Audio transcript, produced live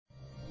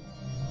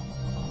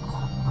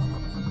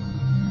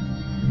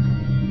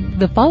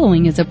The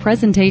following is a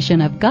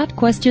presentation of Got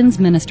Questions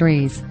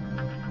Ministries.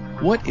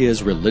 What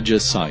is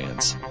religious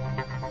science?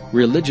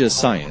 Religious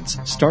science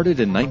started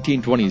in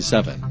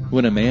 1927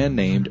 when a man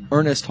named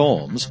Ernest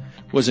Holmes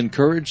was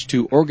encouraged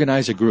to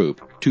organize a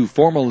group to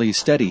formally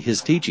study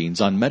his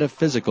teachings on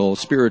metaphysical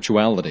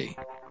spirituality.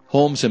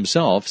 Holmes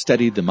himself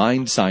studied the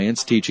mind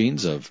science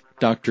teachings of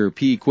Dr.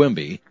 P.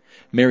 Quimby,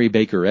 Mary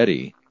Baker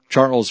Eddy,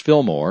 Charles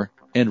Fillmore,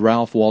 and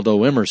Ralph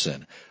Waldo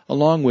Emerson,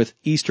 along with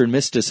Eastern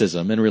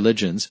mysticism and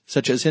religions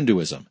such as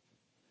Hinduism.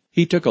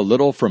 He took a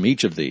little from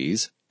each of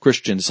these,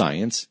 Christian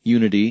Science,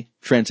 Unity,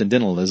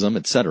 Transcendentalism,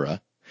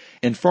 etc.,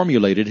 and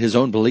formulated his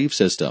own belief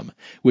system,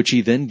 which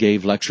he then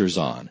gave lectures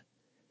on.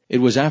 It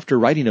was after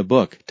writing a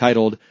book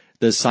titled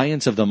The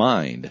Science of the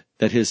Mind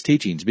that his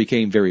teachings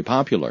became very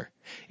popular,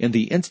 and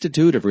the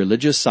Institute of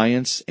Religious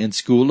Science and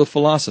School of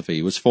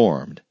Philosophy was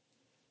formed.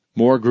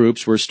 More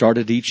groups were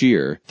started each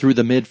year through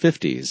the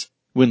mid-50s,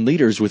 when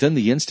leaders within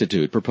the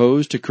Institute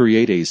proposed to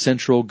create a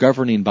central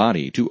governing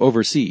body to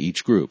oversee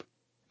each group.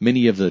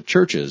 Many of the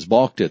churches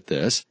balked at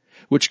this,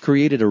 which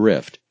created a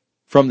rift.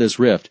 From this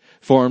rift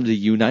formed the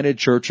United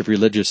Church of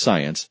Religious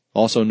Science,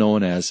 also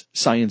known as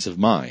Science of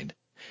Mind,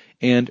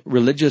 and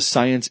Religious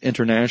Science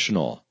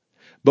International.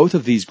 Both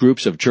of these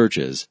groups of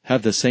churches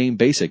have the same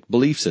basic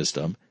belief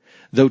system,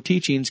 though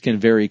teachings can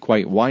vary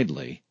quite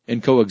widely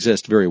and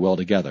coexist very well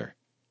together.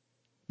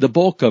 The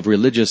bulk of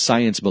religious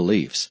science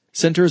beliefs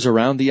centers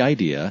around the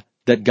idea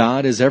that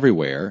God is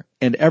everywhere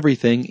and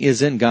everything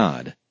is in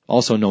God,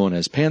 also known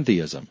as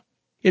pantheism.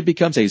 It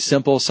becomes a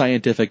simple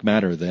scientific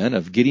matter, then,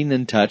 of getting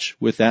in touch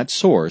with that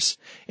source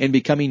and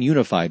becoming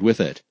unified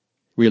with it.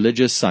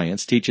 Religious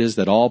science teaches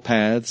that all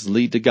paths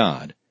lead to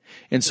God,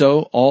 and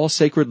so all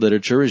sacred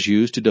literature is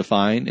used to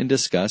define and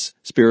discuss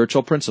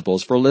spiritual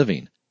principles for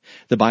living.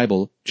 The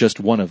Bible, just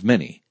one of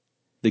many.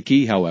 The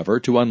key, however,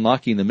 to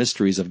unlocking the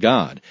mysteries of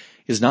God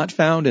is not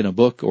found in a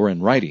book or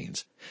in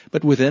writings,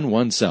 but within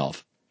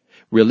oneself.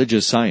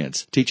 Religious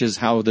science teaches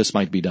how this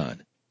might be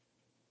done.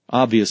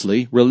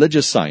 Obviously,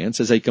 religious science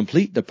is a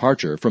complete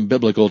departure from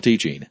biblical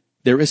teaching.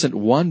 There isn't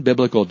one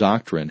biblical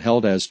doctrine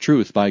held as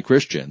truth by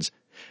Christians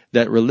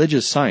that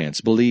religious science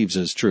believes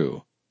is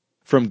true.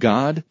 From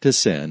God to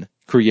sin,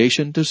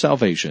 creation to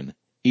salvation,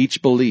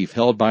 each belief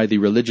held by the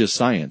religious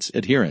science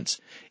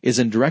adherents is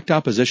in direct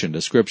opposition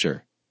to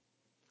Scripture.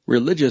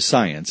 Religious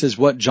science is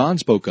what John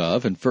spoke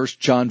of in 1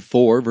 John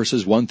 4,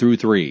 verses 1 through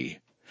 3.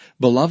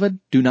 Beloved,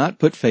 do not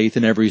put faith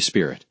in every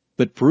spirit,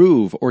 but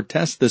prove or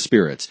test the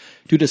spirits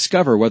to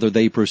discover whether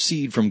they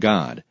proceed from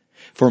God.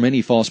 For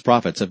many false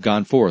prophets have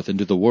gone forth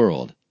into the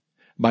world.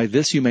 By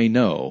this you may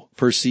know,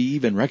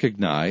 perceive, and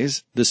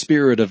recognize the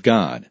Spirit of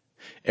God.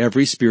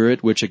 Every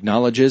spirit which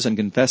acknowledges and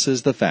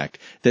confesses the fact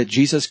that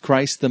Jesus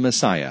Christ the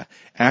Messiah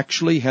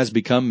actually has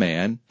become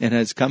man and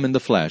has come in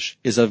the flesh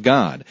is of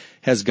God,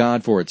 has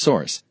God for its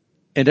source.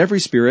 And every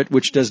spirit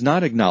which does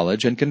not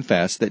acknowledge and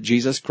confess that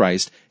Jesus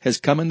Christ has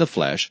come in the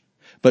flesh,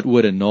 but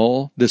would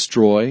annul,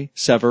 destroy,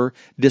 sever,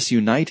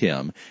 disunite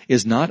him,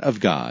 is not of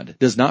God,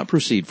 does not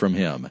proceed from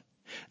him.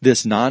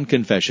 This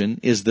non-confession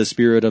is the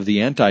spirit of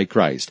the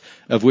Antichrist,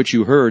 of which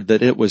you heard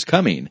that it was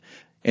coming,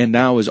 and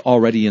now is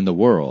already in the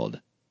world.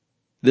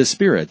 The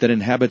spirit that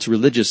inhabits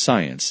religious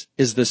science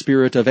is the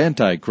spirit of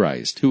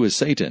Antichrist, who is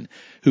Satan,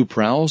 who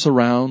prowls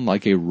around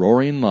like a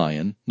roaring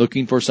lion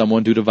looking for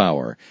someone to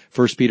devour.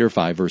 1 Peter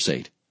 5, verse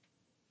 8.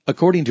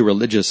 According to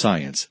religious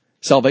science,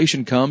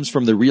 salvation comes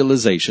from the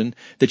realization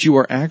that you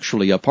are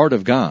actually a part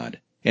of God,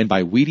 and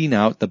by weeding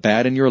out the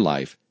bad in your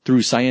life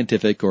through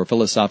scientific or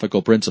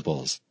philosophical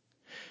principles.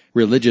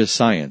 Religious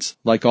science,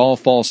 like all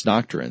false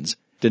doctrines,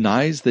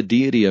 denies the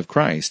deity of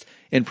Christ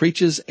and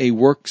preaches a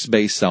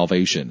works-based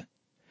salvation.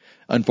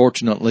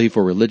 Unfortunately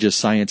for religious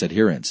science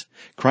adherents,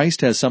 Christ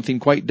has something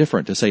quite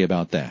different to say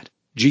about that.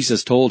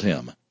 Jesus told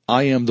him,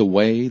 I am the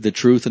way, the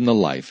truth, and the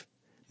life.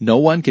 No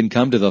one can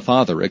come to the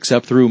Father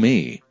except through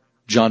me.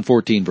 John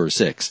 14, verse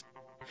 6.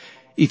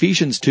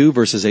 Ephesians 2,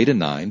 verses 8 and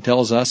 9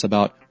 tells us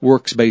about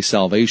works-based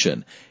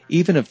salvation,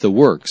 even if the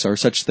works are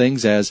such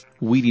things as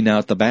weeding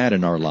out the bad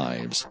in our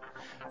lives.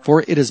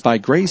 For it is by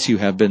grace you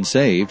have been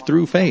saved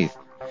through faith.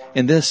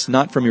 And this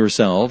not from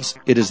yourselves,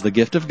 it is the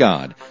gift of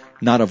God,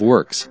 not of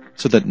works,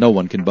 so that no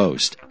one can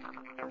boast.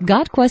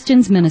 Got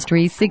Questions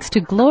Ministries seeks to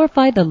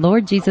glorify the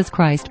Lord Jesus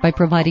Christ by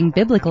providing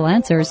biblical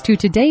answers to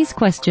today's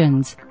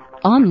questions.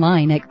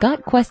 Online at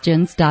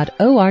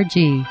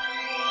GotQuestions.org.